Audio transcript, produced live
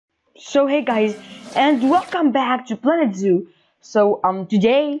So hey guys, and welcome back to Planet Zoo.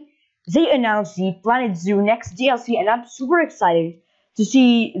 Today they announced the Planet Zoo next DLC, and I'm super excited to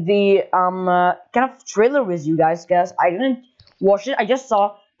see the kind of trailer with you guys, because I didn't watch it. I just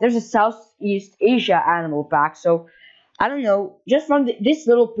saw there's a Southeast Asia animal pack. So I don't know, just from this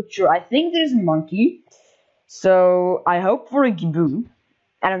little picture, I think there's a monkey. So I hope for a gibbon.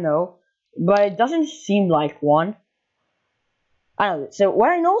 I don't know, but it doesn't seem like one. I don't know. So what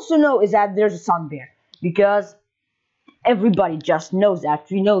I also know is that there's a sun bear, because everybody just knows that.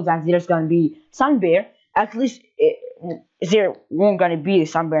 We know that there's gonna be sun bear. At least there won't gonna be a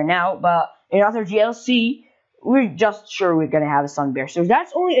sun bear now, but in other DLC, we're just sure we're gonna have a sun bear. So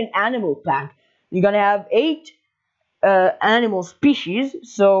that's only an animal pack. You're gonna have 8 animal species.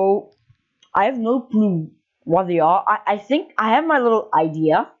 So I have no clue what they are. I think I have my little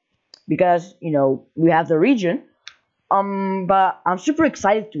idea, because we have the region. But I'm super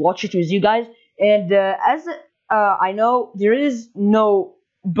excited to watch it with you guys. And as I know, there is no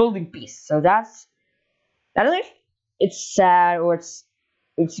building piece, so I don't know if it's sad or it's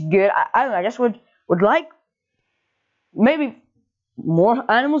good. I don't know. I just would like maybe more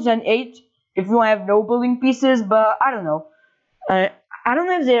animals than 8 if you have no building pieces. But I don't know. I don't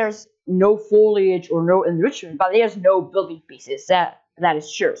know if there's no foliage or no enrichment, but there's no building pieces. That is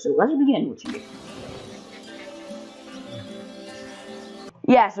sure. So let's begin with it.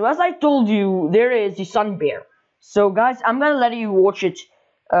 Yeah, so as I told you, there is the sun bear. So guys, I'm gonna let you watch it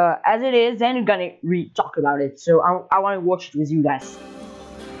as it is, and we're gonna talk about it. So I want to watch it with you guys.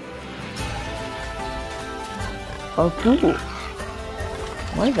 Oh, cool.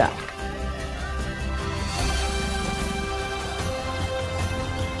 What is that?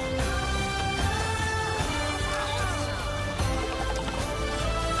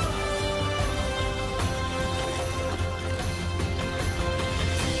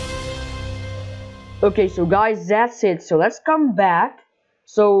 Okay, so guys, that's it. So let's come back.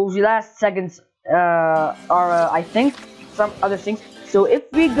 So the last seconds are, I think, some other things. So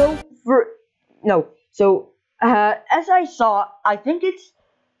if we go for as I saw, I think it's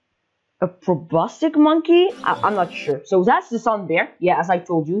a proboscis monkey. I'm not sure. So that's the sun bear. Yeah, as I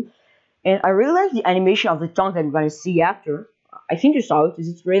told you, and I really like the animation of the tongue that we're gonna see after. I think you saw it. Is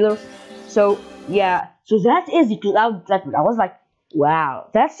it trailer? So yeah, so that is the cloud leopard. I was like, wow,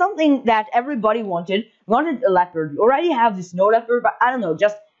 that's something that everybody wanted a leopard. We already have the snow leopard, but I don't know,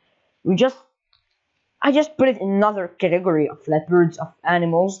 I just put it in another category of leopards, of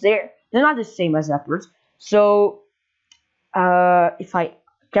animals. They're not the same as leopards. So if I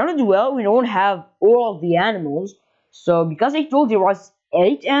counted well, we don't have all of the animals. So because I told there was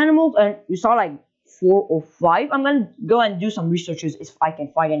 8 animals and you saw like 4 or 5, I'm gonna go and do some researches if I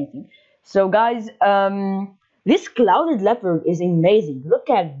can find anything. So guys, this clouded leopard is amazing. Look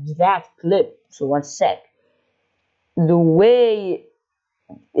at that clip. So one sec. The way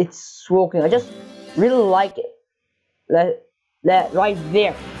it's walking, I just really like it. That right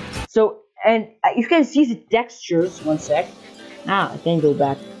there. So, and you can see the textures. One sec. I can go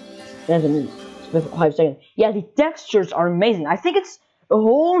back. There's a 5 seconds. Yeah, the textures are amazing. I think it's a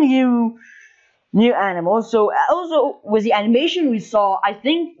whole new animal. So also with the animation we saw, I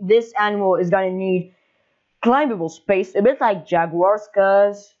think this animal is gonna need climbable space, a bit like jaguars,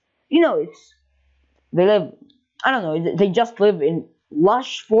 because they live, I don't know, they just live in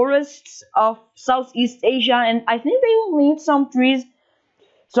lush forests of Southeast Asia, and I think they will need some trees.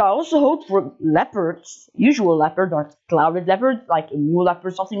 So I also hope for leopards, usual leopard, not clouded leopard, like a mule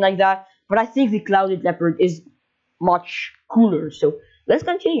leopard, something like that. But I think the clouded leopard is much cooler. So let's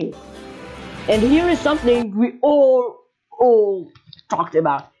continue. And here is something we all talked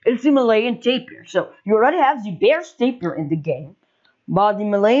about. It's the Malayan tapir. So you already have the bear's tapir in the game, but the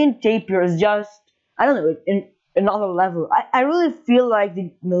Malayan tapir is just, I don't know, in another level. I really feel like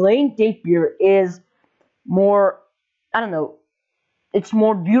the Malayan tapir is more, I don't know, it's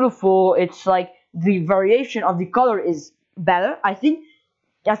more beautiful. It's like the variation of the color is better. I think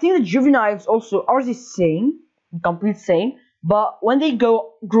the juveniles also are the same, complete same, but when they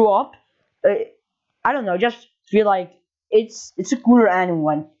grow up, I don't know, just feel like it's a cooler animal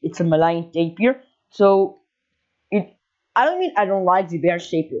when it's a Malayan tapir. So I don't mean I don't like the bear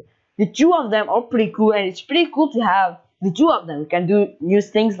tapir. The 2 of them are pretty cool, and it's pretty cool to have the 2 of them. We can do new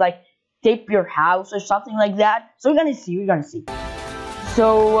things like tapir house or something like that. So we're gonna see.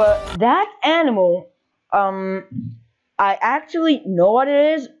 So that animal, I actually know what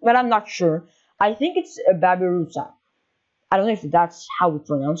it is, but I'm not sure. I think it's a babirusa. I don't know if that's how we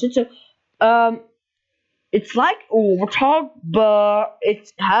pronounce it. So it's like a warthog, but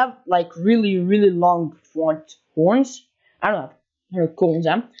it have like really long front horns. I don't know how to call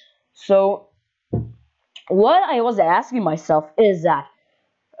them. So what I was asking myself is that,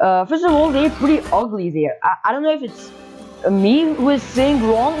 first of all, they're pretty ugly there. I don't know if it's me who is saying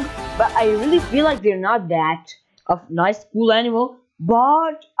wrong, but I really feel like they're not that of nice, cool animal.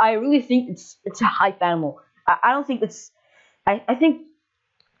 But I really think it's a hype animal. I don't think it's. I think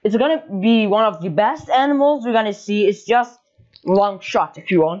it's gonna be one of the best animals we're gonna see. It's just long shot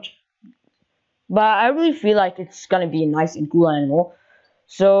if you want. But I really feel like it's gonna be a nice and cool animal.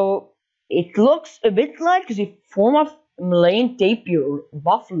 So it looks a bit like the form of Malayan tapir or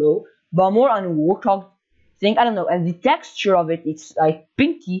buffalo, but more on a warthog thing. I don't know. And the texture of it, it's like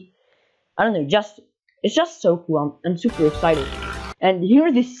pinky. I don't know. It's just so cool. I'm super excited. And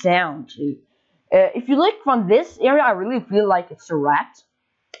hear the sound. If you look from this area, I really feel like it's a rat.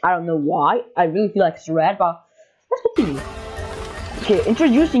 I don't know why. I really feel like it's a rat, but let's continue. Okay,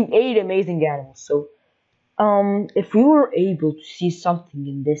 introducing 8 amazing animals. So, if we were able to see something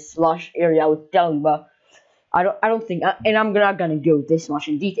in this lush area, I would tell you, but I don't think, and I'm not gonna go this much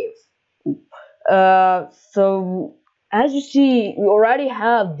in details. So as you see, we already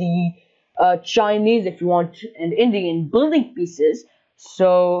have the Chinese, if you want, and Indian building pieces.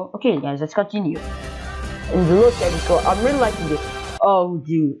 So, okay, guys, let's continue. And look at it. I'm really liking this. Oh,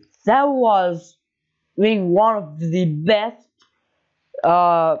 dude, that was really one of the best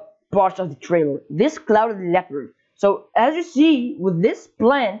parts of the trailer. This clouded leopard. So as you see with this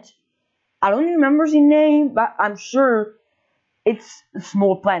plant, I don't remember the name, but I'm sure it's a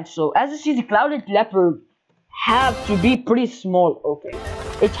small plant. So as you see, the clouded leopard have to be pretty small. Okay,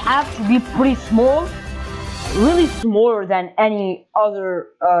 it have to be pretty small, really smaller than any other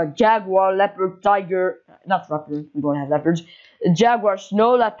jaguar, leopard, tiger. Not leopard. We don't have leopards. Jaguar,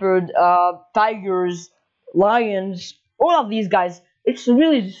 snow leopard, tigers, lions. All of these guys. It's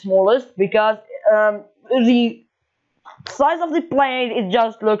really the smallest because the size of the planet, it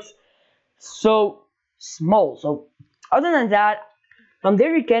just looks so small. So other than that, from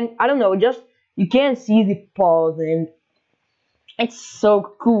there you can, I don't know, just you can see the paws, and it's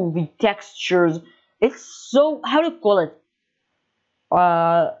so cool. The textures, it's so, how to call it,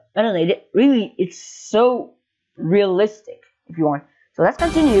 I don't know, it's so realistic if you want. So let's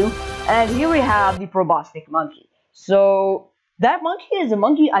continue, and here we have the proboscis monkey. So that monkey is a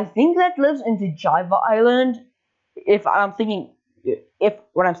monkey, I think, that lives in the Java island, if I'm thinking, if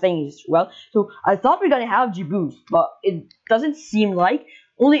what I'm saying is well. So I thought we're gonna have Jibus, but it doesn't seem like,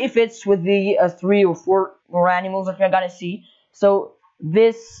 only if it's with the 3 or 4 more animals that we're gonna see. So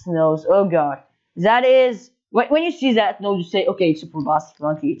this nose, oh god, that is, when you see that nose, you say, okay, it's a proboscis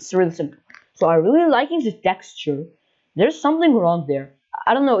monkey. It's really simple. So I'm really liking the texture. There's something wrong there.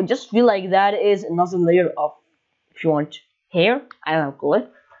 I don't know, I just feel like that is another layer of, if you want, hair. I don't know, call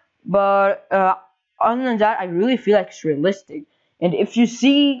it. But other than that, I really feel like it's realistic. And if you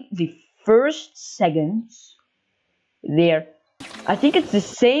see the first seconds there, I think it's the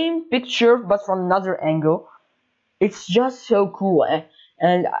same picture but from another angle. It's just so cool.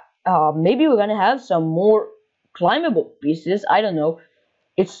 And maybe we're gonna have some more climbable pieces. I don't know.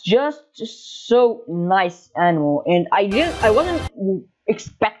 It's just so nice animal, and I wasn't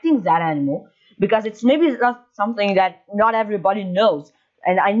expecting that animal, because it's maybe not something that not everybody knows,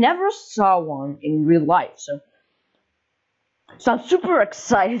 and I never saw one in real life. So I'm super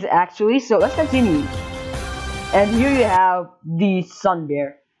excited actually. So let's continue. And here you have the sun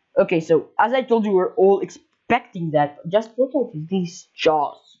bear. Okay, so as I told you, we're all expecting that. Just look at these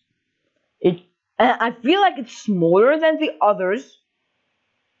jaws. I feel like it's smaller than the others,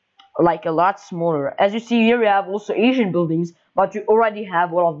 like a lot smaller. As you see here, we have also Asian buildings, but you already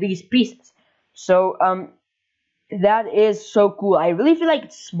have all of these pieces. So that is so cool. I really feel like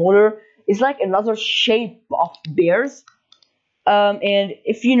it's smaller. It's like another shape of bears. And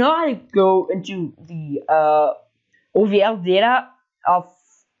if you know how to go into the OVL data of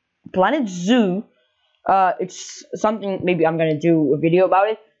Planet Zoo, it's something maybe I'm gonna do a video about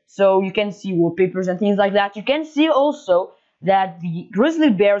it, so you can see wallpapers and things like that. You can see also that the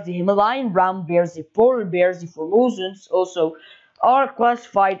grizzly bears, the Himalayan brown bears, the polar bears, the Formosans also are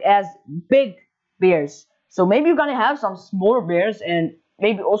classified as big bears. So maybe you're gonna have some smaller bears and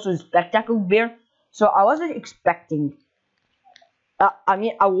maybe also a spectacle bear. So I wasn't expecting,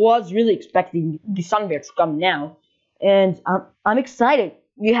 I was really expecting the sun bear to come now, and I'm excited.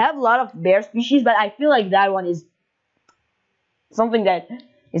 We have a lot of bear species, but I feel like that one is something that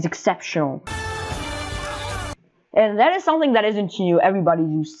is exceptional. And that is something that isn't new. Everybody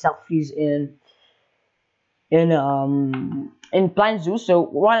does selfies in Planet Zoo. So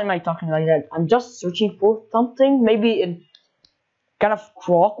why am I talking like that? I'm just searching for something, maybe in kind of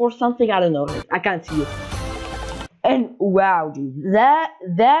croc or something. I don't know. I can't see it. And wow, dude, that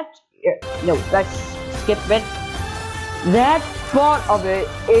no, let's skip it. That part of it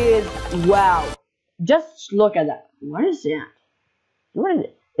is wow. Just look at that. What is that? What is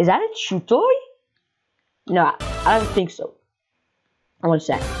it? Is that a chew toy? No, I don't think so. One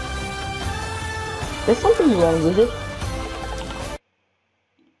sec. There's something wrong with it.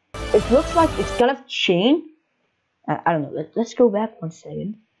 It looks like it's kind of chain. I don't know. Let's go back 1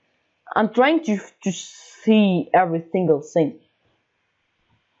 second. I'm trying to see every single thing.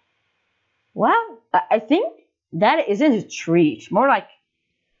 Well, I think that isn't a tree. It's more like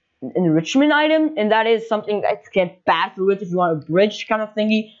an enrichment item, and that is something that you can pass through it if you want a bridge kind of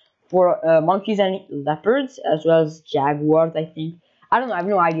thingy for monkeys and leopards, as well as jaguars, I think. I don't know. I have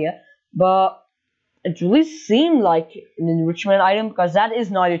no idea, but it really seemed like an enrichment item because that is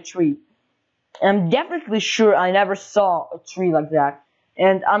not a tree. I'm definitely sure I never saw a tree like that.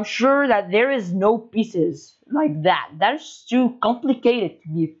 And I'm sure that there is no pieces like that. That's too complicated to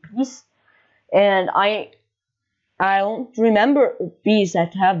be a piece. And I don't remember a piece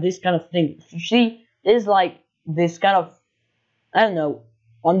that have this kind of thing. You see, there's like this kind of, I don't know,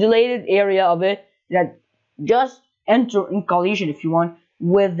 undulated area of it that just enter in collision, if you want,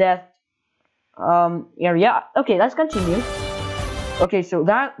 with that area. Okay, let's continue. Okay, so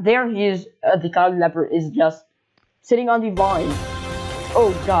that there he is. The cloud leopard is just sitting on the vine.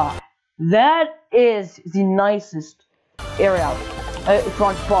 Oh god, that is the nicest area,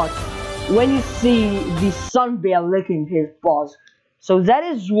 front part. When you see the sun bear licking his paws, so that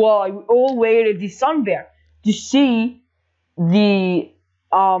is why we all waited the sun bear to see the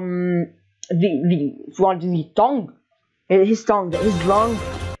tongue, his long,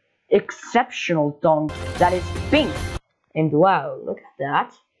 exceptional tongue that is pink. And wow, look at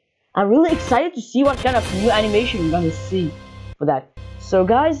that. I'm really excited to see what kind of new animation we're gonna see for that. So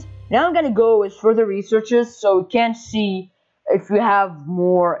guys, now I'm gonna go with further researches so we can see if we have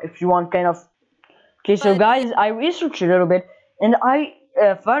more, if you want kind of. Okay, so guys, I researched a little bit and I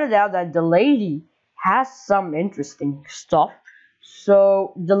found out that the lady has some interesting stuff.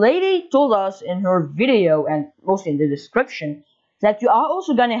 So the lady told us in her video, and mostly in the description, that you are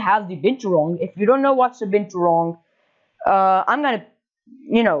also gonna have the binturong. If you don't know what's a binturong, I'm gonna,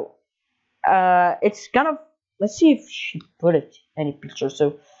 you know, it's kind of, let's see if she put it any picture.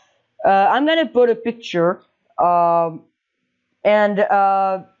 So I'm gonna put a picture, and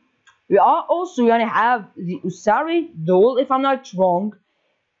we are also gonna have the Ussuri Dhole, if I'm not wrong,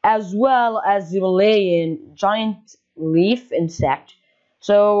 as well as the Malayan giant leaf insect.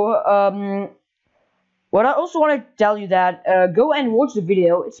 So what I also want to tell you that go and watch the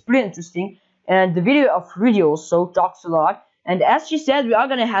video. It's pretty interesting. And the video of Rudy also talks a lot. And as she said, we are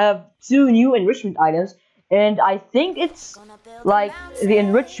gonna have 2 new enrichment items. And I think it's like the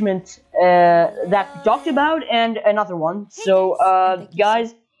enrichment that we talked about and another one. So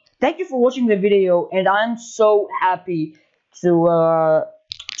guys, thank you for watching the video. And I'm so happy to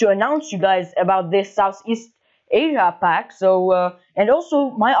announce you guys about this Southeast Asia pack. So and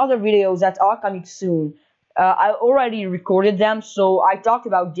also my other videos that are coming soon. I already recorded them. So I talked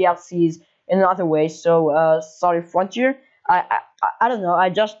about DLCs in another way. So sorry, Frontier. I don't know. I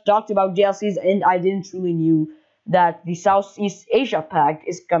just talked about DLCs and I didn't really knew that the Southeast Asia pack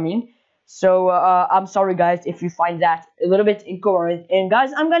is coming. So I'm sorry guys if you find that a little bit incoherent. And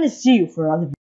guys, I'm gonna see you for another video.